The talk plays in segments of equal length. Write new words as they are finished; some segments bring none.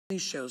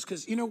these shows,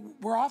 because you know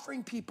we're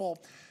offering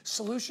people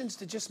solutions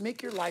to just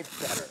make your life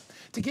better,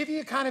 to give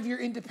you kind of your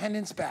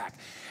independence back.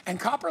 And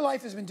Copper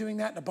Life has been doing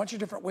that in a bunch of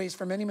different ways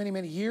for many, many,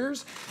 many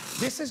years.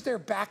 This is their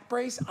back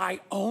brace. I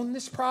own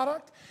this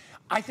product.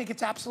 I think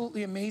it's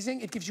absolutely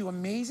amazing. It gives you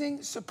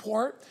amazing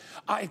support.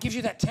 It gives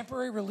you that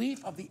temporary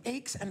relief of the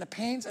aches and the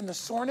pains and the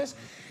soreness.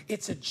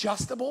 It's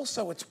adjustable,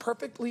 so it's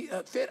perfectly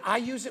fit. I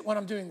use it when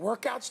I'm doing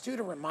workouts too,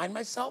 to remind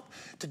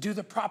myself to do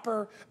the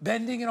proper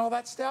bending and all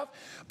that stuff.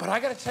 But I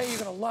gotta tell you, you're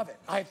gonna love it.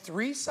 I have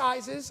 3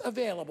 sizes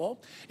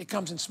available. It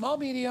comes in small,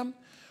 medium,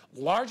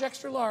 large,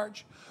 extra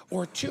large,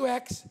 or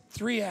 2X,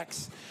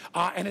 3X,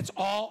 and it's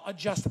all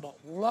adjustable.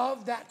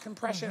 Love that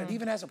compression. It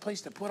even has a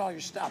place to put all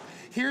your stuff.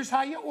 Here's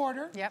how you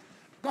order. Yep.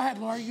 Go ahead,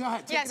 Lori, go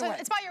ahead, take it away.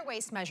 It's by your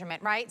waist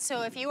measurement, right?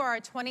 So if you are a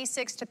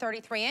 26 to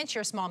 33 inch,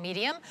 you're small,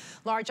 medium.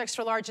 Large,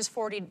 extra large is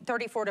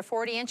 34 to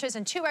 40 inches.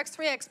 And 2X,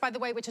 3X, by the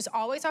way, which is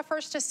always our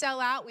first to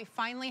sell out, we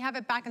finally have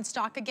it back in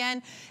stock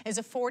again, is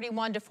a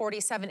 41 to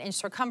 47 inch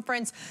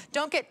circumference.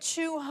 Don't get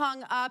too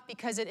hung up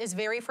because it is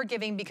very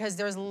forgiving, because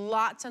there's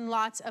lots and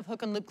lots of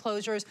hook and loop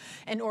closures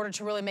in order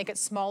to really make it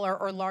smaller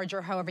or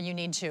larger, however you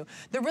need to.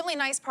 The really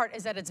nice part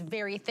is that it's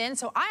very thin.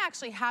 So I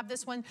actually have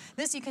this one.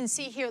 This you can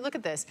see here, look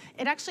at this.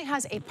 It actually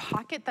has a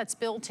pocket that's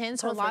built in,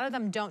 so a lot of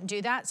them don't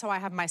do that. So I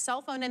have my cell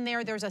phone in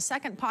there. There's a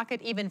second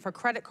pocket even for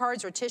credit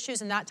cards or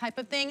tissues and that type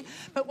of thing.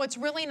 But what's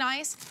really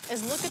nice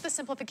is look at the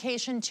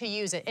simplification to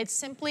use it. It's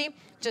simply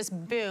just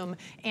boom,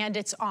 and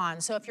it's on.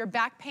 So if your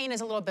back pain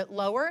is a little bit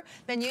lower,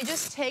 then you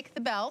just take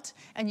the belt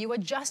and you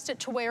adjust it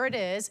to where it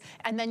is,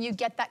 and then you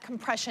get that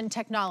compression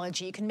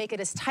technology. You can make it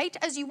as tight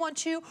as you want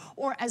to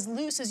or as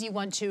loose as you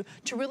want to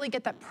really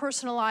get that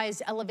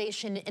personalized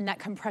elevation in that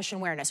compression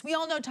awareness. We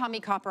all know Tommy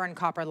Copper and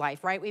Copper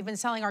Life, right? We've been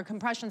selling our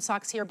compression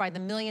socks here by the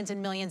millions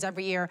and millions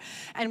every year,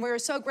 and we're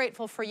so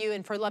grateful for you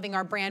and for loving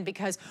our brand,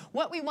 because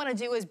what we want to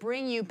do is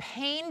bring you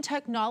pain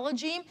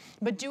technology,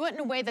 but do it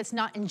in a way that's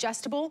not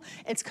ingestible.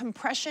 It's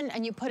compression,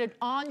 and you put it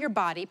on your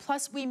body.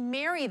 Plus, we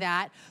marry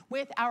that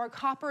with our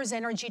Copper's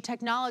Energy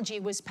technology,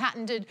 was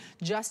patented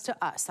just to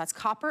us. That's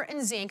copper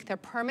and zinc. They're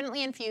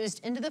permanently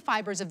infused into the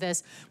fibers of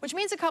this, which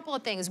means a couple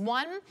of things.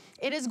 One,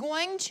 it is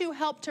going to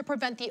help to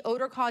prevent the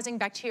odor-causing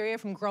bacteria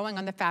from growing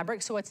on the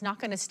fabric, so it's not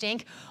going to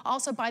stink.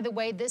 Also, by the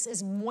way, this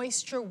is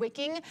moisture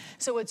wicking,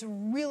 so it's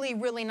really,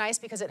 really nice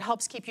because it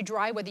helps keep you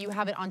dry, whether you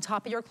have it on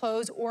top of your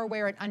clothes or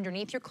wear it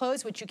underneath your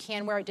clothes, which you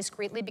can wear it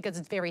discreetly because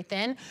it's very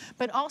thin.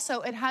 But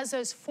also, it has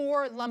those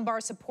 4 lumbar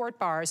support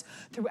bars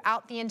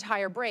throughout the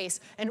entire brace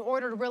in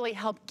order to really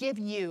help give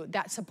you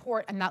that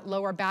support and that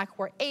lower back,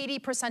 where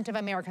 80% of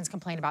Americans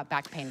complain about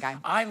back pain, Guy.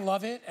 I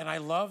love it, and I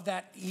love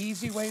that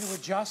easy way to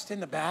adjust in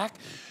the back.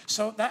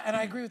 So that, and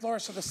I agree with Laura,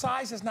 so the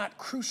size is not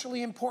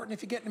crucially important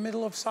if you get in the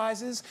middle of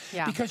sizes,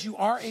 because you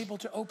are able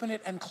to open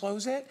it and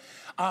close it.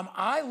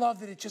 I love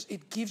that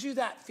it gives you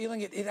that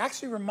feeling. It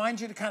actually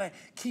reminds you to kind of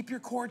keep your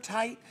core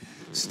tight,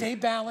 stay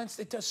balanced.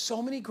 It does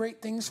so many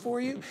great things for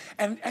you.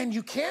 And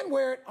you can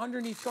wear it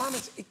underneath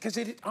garments, because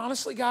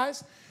honestly,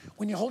 guys,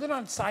 when you hold it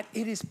on its side,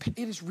 it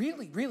is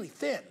really, really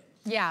thin.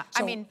 Yeah,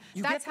 So I mean,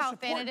 that's how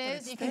thin it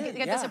is. You can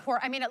get the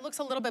support. I mean, it looks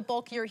a little bit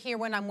bulkier here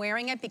when I'm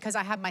wearing it, because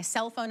I have my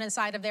cell phone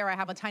inside of there, I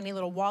have a tiny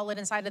little wallet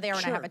inside of there,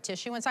 and I have a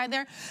tissue inside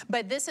there.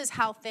 But this is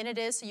how thin it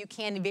is, so you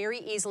can very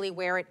easily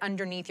wear it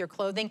underneath your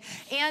clothing.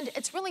 And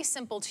it's really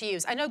simple to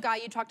use. I know, Guy,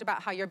 you talked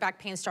about how your back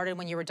pain started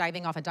when you were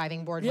diving off a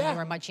diving board when you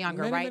were much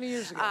younger, right? Many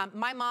years ago.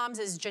 My mom's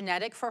is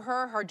genetic for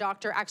her. Her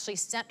doctor actually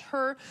sent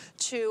her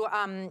to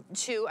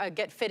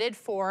get fitted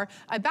for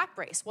a back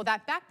brace. Well,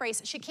 that back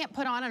brace, she can't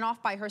put on and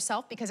off by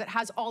herself because it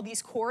has all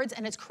these cords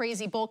and it's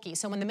crazy bulky.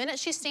 So when the minute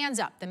she stands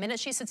up, the minute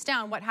she sits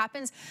down, what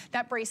happens?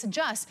 That brace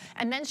adjusts,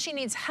 and then she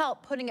needs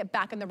help putting it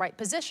back in the right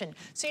position.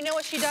 So you know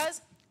what she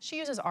does? She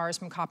uses ours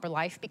from Copper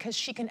Life because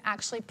she can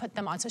actually put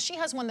them on. So she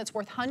has one that's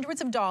worth hundreds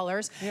of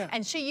dollars,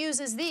 and she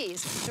uses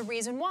these. The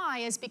reason why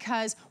is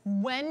because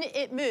when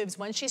it moves,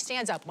 when she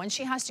stands up, when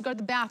she has to go to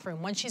the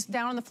bathroom, when she's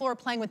down on the floor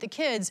playing with the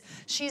kids,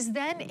 she's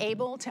then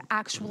able to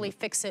actually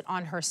fix it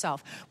on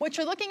herself. What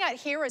you're looking at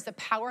here is the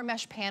power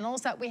mesh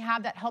panels that we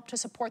have that help to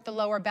support the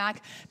lower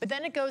back, but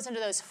then it goes into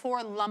those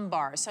 4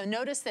 lumbars. So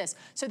notice this.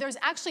 So there's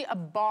actually a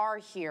bar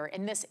here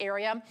in this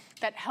area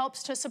that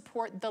helps to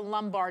support the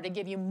lumbar to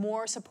give you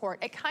more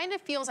support. It kind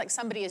of feels like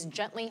somebody is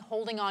gently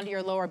holding onto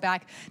your lower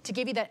back to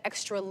give you that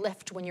extra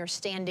lift when you're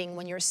standing,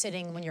 when you're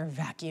sitting, when you're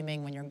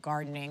vacuuming, when you're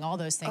gardening, all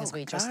those things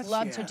we just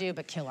love to do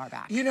but kill our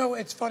back. You know,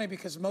 it's funny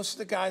because most of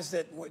the guys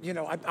that, you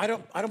know, I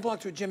don't belong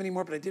to a gym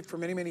anymore, but I did for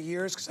many, many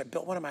years because I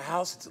built one in my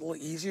house. It's a little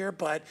easier,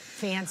 but...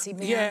 Fancy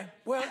man. Yeah,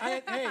 well,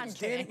 hey,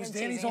 it was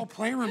Danny's old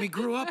playroom. He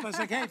grew up. I was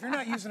like, hey, if you're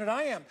not using it,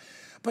 I am.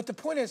 But the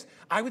point is,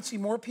 I would see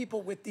more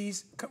people with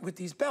these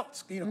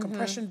belts, you know,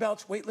 compression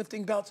belts,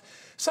 weightlifting belts.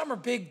 Some are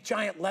big,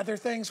 giant leather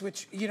things,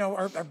 which, you know,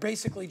 are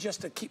basically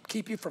just to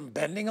keep you from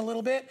bending a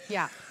little bit.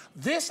 Yeah.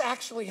 This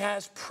actually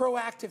has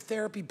proactive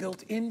therapy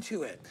built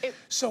into it.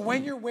 So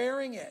when you're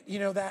wearing it, you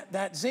know,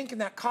 that zinc and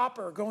that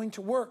copper are going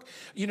to work.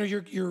 You know,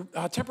 you're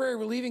temporarily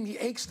relieving the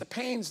aches, the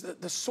pains,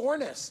 the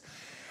soreness.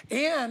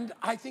 And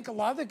I think a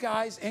lot of the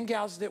guys and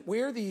gals that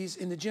wear these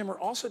in the gym are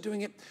also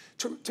doing it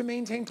to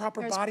maintain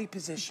proper body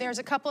position. There's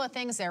a couple of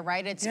things there,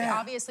 right? It's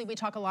obviously we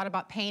talk a lot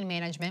about pain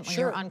management when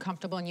you're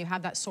uncomfortable and you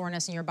have that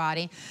soreness in your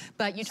body,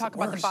 but you talk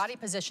about the body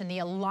position, the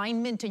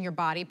alignment in your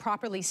body,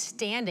 properly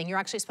standing. You're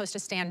actually supposed to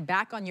stand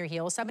back on your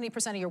heels.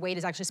 70% of your weight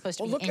is actually supposed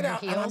to be in your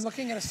heels. And I'm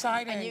looking at a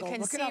side angle. And you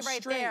can look see at how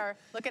right straight. there,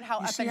 look at how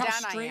up and down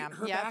I am.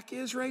 Her back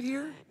is right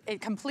here?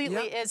 It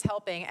completely is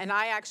helping, and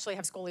I actually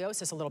have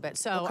scoliosis a little bit.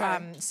 So,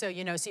 so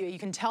you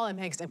can tell it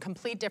makes a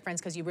complete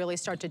difference because you really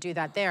start to do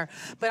that there.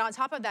 But on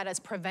top of that, it's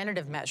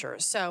preventative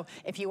measures. So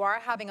if you are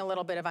having a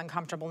little bit of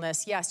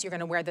uncomfortableness, yes, you're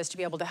going to wear this to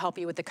be able to help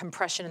you with the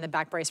compression in the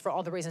back brace for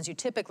all the reasons you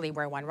typically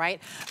wear one,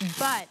 right?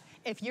 But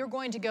if you're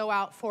going to go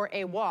out for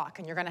a walk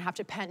and you're going to have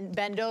to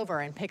bend over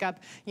and pick up,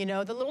 the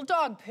little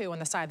dog poo on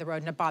the side of the road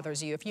and it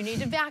bothers you, if you need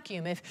to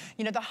vacuum, if,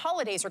 the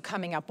holidays are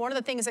coming up. One of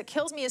the things that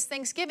kills me is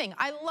Thanksgiving.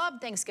 I love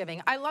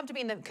Thanksgiving. I love to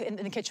be in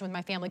the kitchen with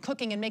my family,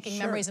 cooking and making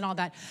memories and all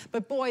that.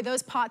 But boy,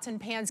 those pots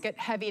and pans get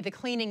heavy, the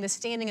cleaning, the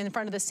standing in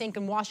front of the sink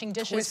and washing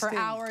dishes for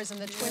hours and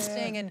the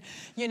twisting and,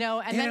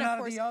 and then of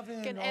course,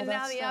 get in and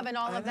out of the oven,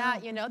 all of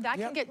that, that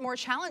can get more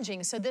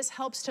challenging. So this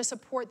helps to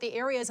support the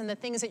areas and the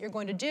things that you're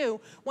going to do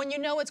when you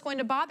know it's going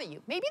to bother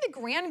you. Maybe the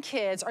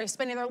grandkids are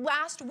spending their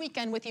last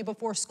weekend with you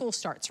before school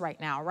starts right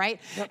now, right?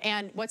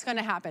 And what's going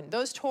to happen?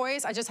 Those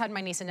toys, I just had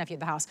my niece and nephew at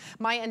the house.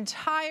 My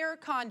entire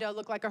condo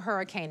looked like a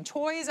hurricane.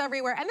 Toys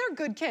everywhere, and they're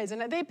good kids,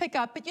 and they pick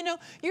up, but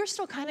you're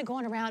still kind of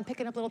going around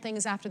picking up little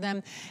things after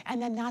them,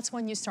 and then that's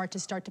when you start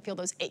to feel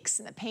those aches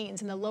and the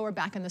pains and the lower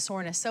back and the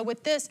soreness. So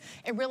with this,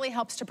 it really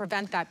helps to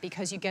prevent that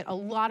because you get a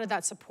lot of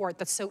that support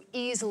that's so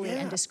easily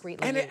and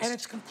discreetly used. And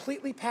it's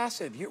completely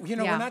passive. We're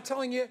not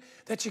telling you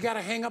that you got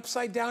to hang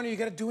upside down or you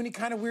got to do any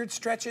kind of weird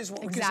stretches.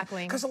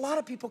 Exactly. Because a lot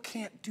of people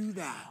can't do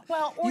that.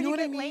 Well, or you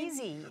get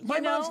lazy. My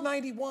mom's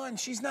 91.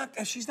 She's not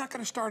going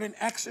to start an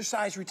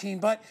exercise routine,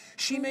 but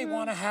she may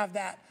want to have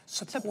that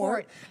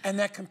support and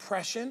that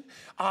compression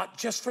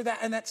just for that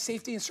and that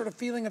safety and sort of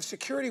feeling of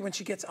security when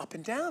she gets up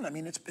and down. I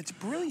mean, it's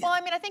brilliant. Well,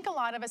 I think a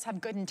lot of us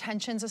have good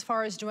intentions as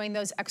far as doing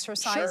those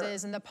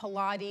exercises and the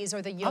Pilates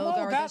or the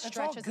yoga or the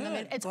stretches.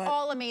 It's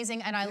all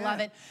amazing and I love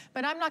it.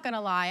 But I'm not going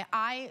to lie,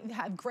 I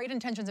have great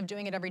intentions of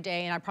doing it every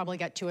day and I probably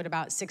get to it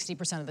about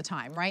 60% of the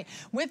time, right?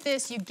 With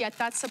this, you get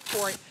that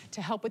support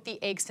to help with the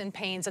aches and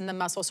pains and the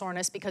muscle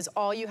soreness because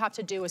all you have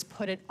to do is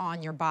put it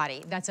on your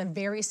body. That's a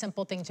very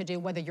simple thing to do,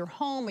 whether you're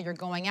home or you're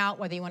going out,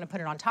 whether you want to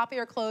put it on top of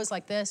your clothes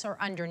like this or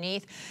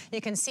underneath.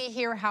 You can see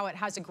here how it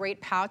has a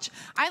great pouch.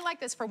 I like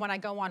this for when I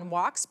go on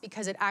walks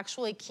because it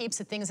actually keeps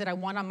the things that I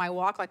want on my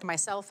walk, like my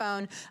cell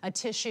phone, a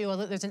tissue,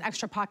 there's an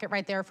extra pocket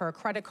right there for a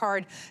credit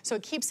card. So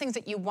it keeps things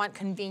that you want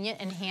convenient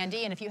and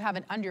handy, and if you have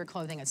it under your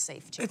clothing, it's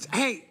safe too.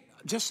 Hey,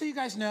 just so you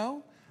guys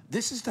know,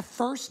 this is the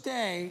first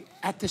day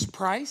at this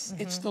price.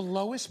 It's the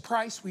lowest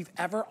price we've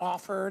ever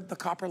offered the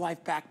Copper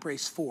Life back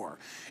brace for.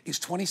 It's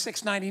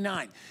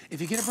 $26.99.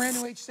 If you get a brand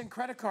new HSN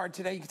credit card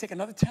today, you can take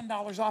another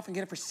 $10 off and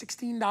get it for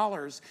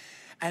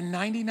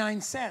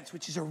 $16.99,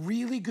 which is a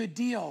really good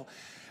deal.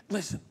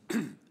 Listen,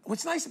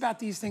 what's nice about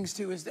these things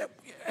too is that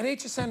at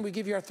HSN we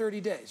give you our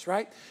 30 days,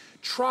 right?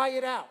 Try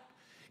it out.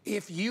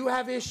 If you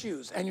have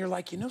issues and you're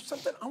like,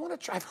 something, I want to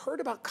try, I've heard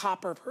about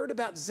copper, I've heard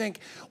about zinc.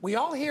 We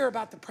all hear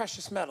about the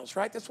precious metals,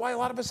 right? That's why a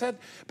lot of us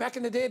back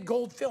in the day, had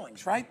gold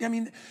fillings, right? I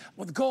mean,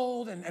 with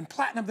gold and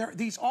platinum,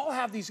 these all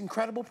have these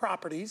incredible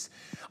properties.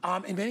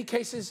 In many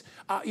cases,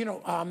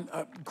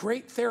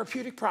 great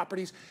therapeutic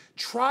properties.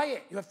 Try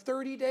it. You have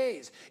 30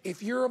 days.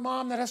 If you're a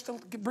mom that has to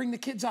bring the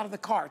kids out of the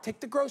car,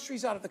 take the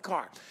groceries out of the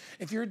car.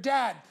 If you're a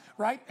dad,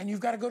 right? And you've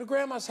got to go to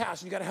grandma's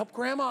house and you got to help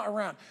grandma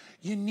around.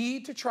 You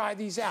need to try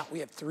these out. We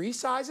have 3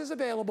 sizes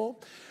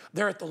available.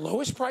 They're at the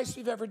lowest price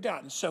we've ever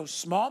done. So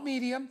small,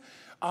 medium.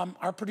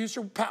 Our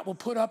producer, Pat, will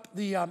put up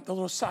the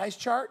little size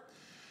chart.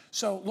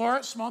 So,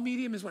 Laura, small,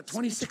 medium is what,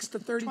 26 to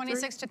 33?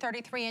 26 to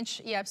 33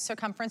 inch,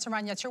 circumference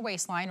around, that's your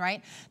waistline,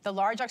 right? The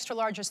large, extra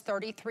large is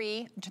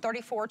 33 to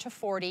 34 to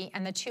 40,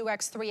 and the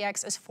 2X,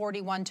 3X is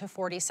 41 to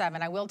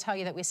 47. I will tell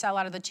you that we sell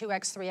out of the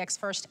 2X, 3X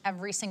first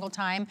every single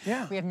time.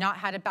 Yeah. We have not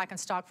had it back in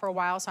stock for a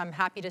while, so I'm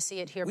happy to see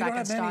it here back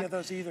in stock. We don't have many of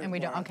those either, And we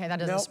don't, okay, that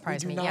doesn't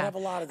surprise me. We do not have a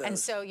lot of those. And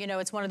so,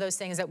 it's one of those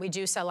things that we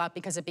do sell out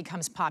because it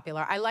becomes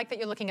popular. I like that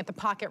you're looking at the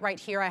pocket right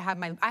here. I have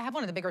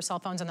one of the bigger cell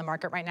phones on the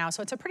market right now,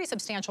 so it's a pretty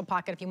substantial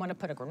pocket if you want to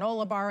put a granola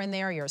bar in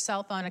there, your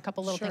cell phone, a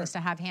couple little things to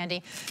have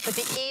handy. But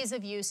the ease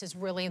of use is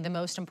really the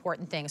most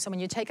important thing. So when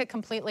you take it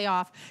completely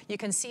off, you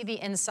can see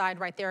the inside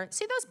right there.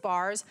 See those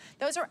bars?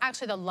 Those are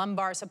actually the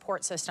lumbar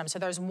support system. So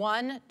there's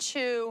 1,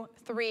 2,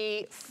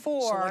 3,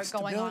 4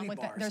 going on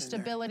with it. There's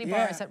stability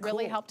bars that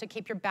really help to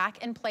keep your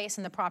back in place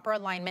in the proper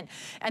alignment.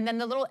 And then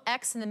the little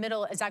X in the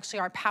middle is actually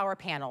our power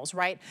panels,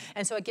 right?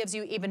 And so it gives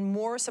you even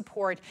more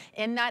support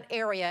in that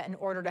area in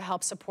order to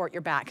help support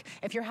your back.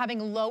 If you're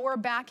having lower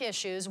back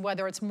issues,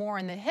 whether it's more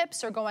in the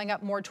hips or going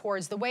up more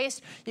towards the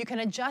waist. You can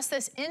adjust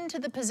this into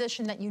the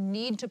position that you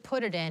need to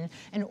put it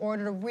in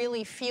order to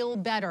really feel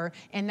better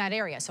in that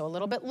area. So a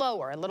little bit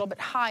lower, a little bit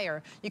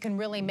higher. You can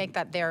really make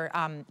that there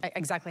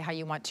exactly how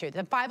you want to.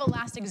 The 5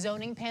 elastic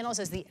zoning panels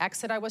is the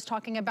X that I was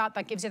talking about.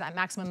 That gives you that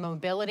maximum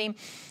mobility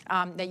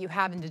that you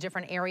have in the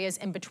different areas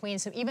in between.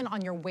 So even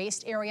on your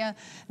waist area,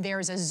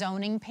 there's a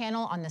zoning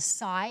panel on the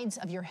sides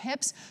of your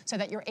hips so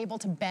that you're able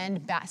to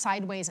bend back,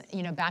 sideways,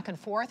 you know, back and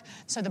forth.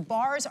 So the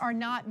bars are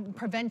not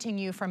preventing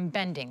you from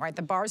bending, right?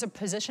 The bars are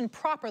positioned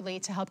properly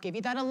to help give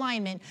you that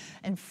alignment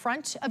in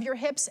front of your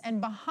hips and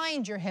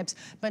behind your hips,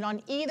 but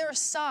on either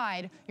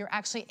side, you're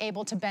actually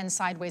able to bend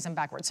sideways and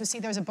backwards. So see,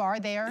 there's a bar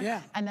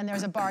there, and then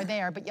there's a bar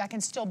there, but I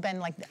can still bend,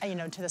 like, you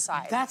know, to the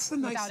side. That's the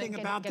nice thing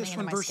about this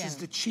one versus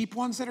the cheap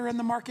ones that are in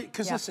the market.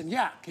 Because listen,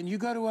 can you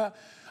go to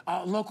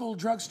a local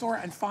drugstore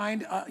and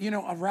find, you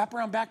know, a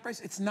wraparound back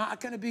brace? It's not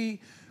going to be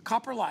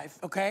Copper Life,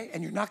 okay?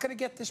 And you're not going to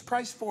get this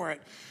price for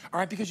it, all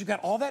right? Because you've got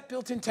all that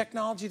built-in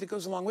technology that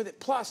goes along with it.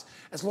 Plus,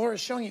 as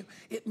Laura's showing you,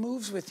 it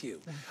moves with you.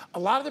 A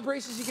lot of the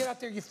braces you get out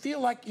there, you feel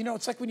like, you know,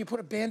 it's like when you put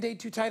a Band-Aid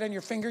too tight on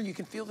your finger, you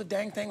can feel the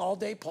dang thing all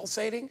day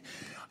pulsating.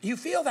 You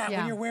feel that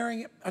when you're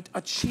wearing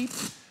a cheap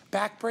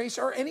back brace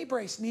or any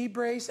brace, knee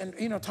brace, and,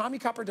 you know, Tommy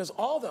Copper does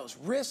all those.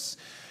 Wrists,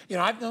 you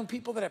know, I've known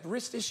people that have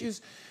wrist issues.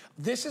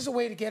 This is a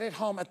way to get it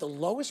home at the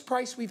lowest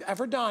price we've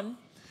ever done,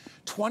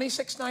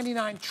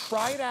 $26.99.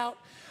 Try it out.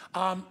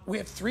 We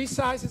have 3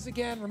 sizes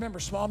again. Remember,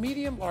 small,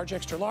 medium, large,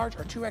 extra large,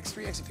 or 2X,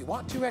 3X. If you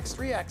want 2X,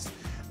 3X,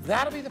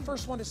 that'll be the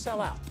first one to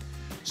sell out.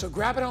 So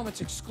grab it home.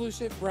 It's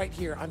exclusive right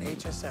here on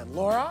HSN.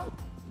 Laura,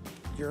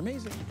 you're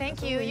amazing.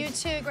 Thank you. You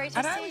too. Great to see you.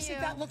 And I always think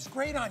that looks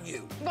great on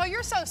you. Well,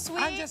 you're so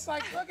sweet. I'm just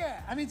like, look at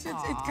it. I mean,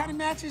 it kind of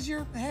matches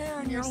your hair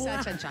and you're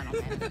your such a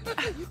gentleman.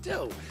 You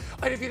do.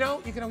 And if you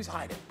don't, you can always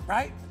hide it,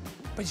 right?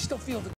 But you still feel the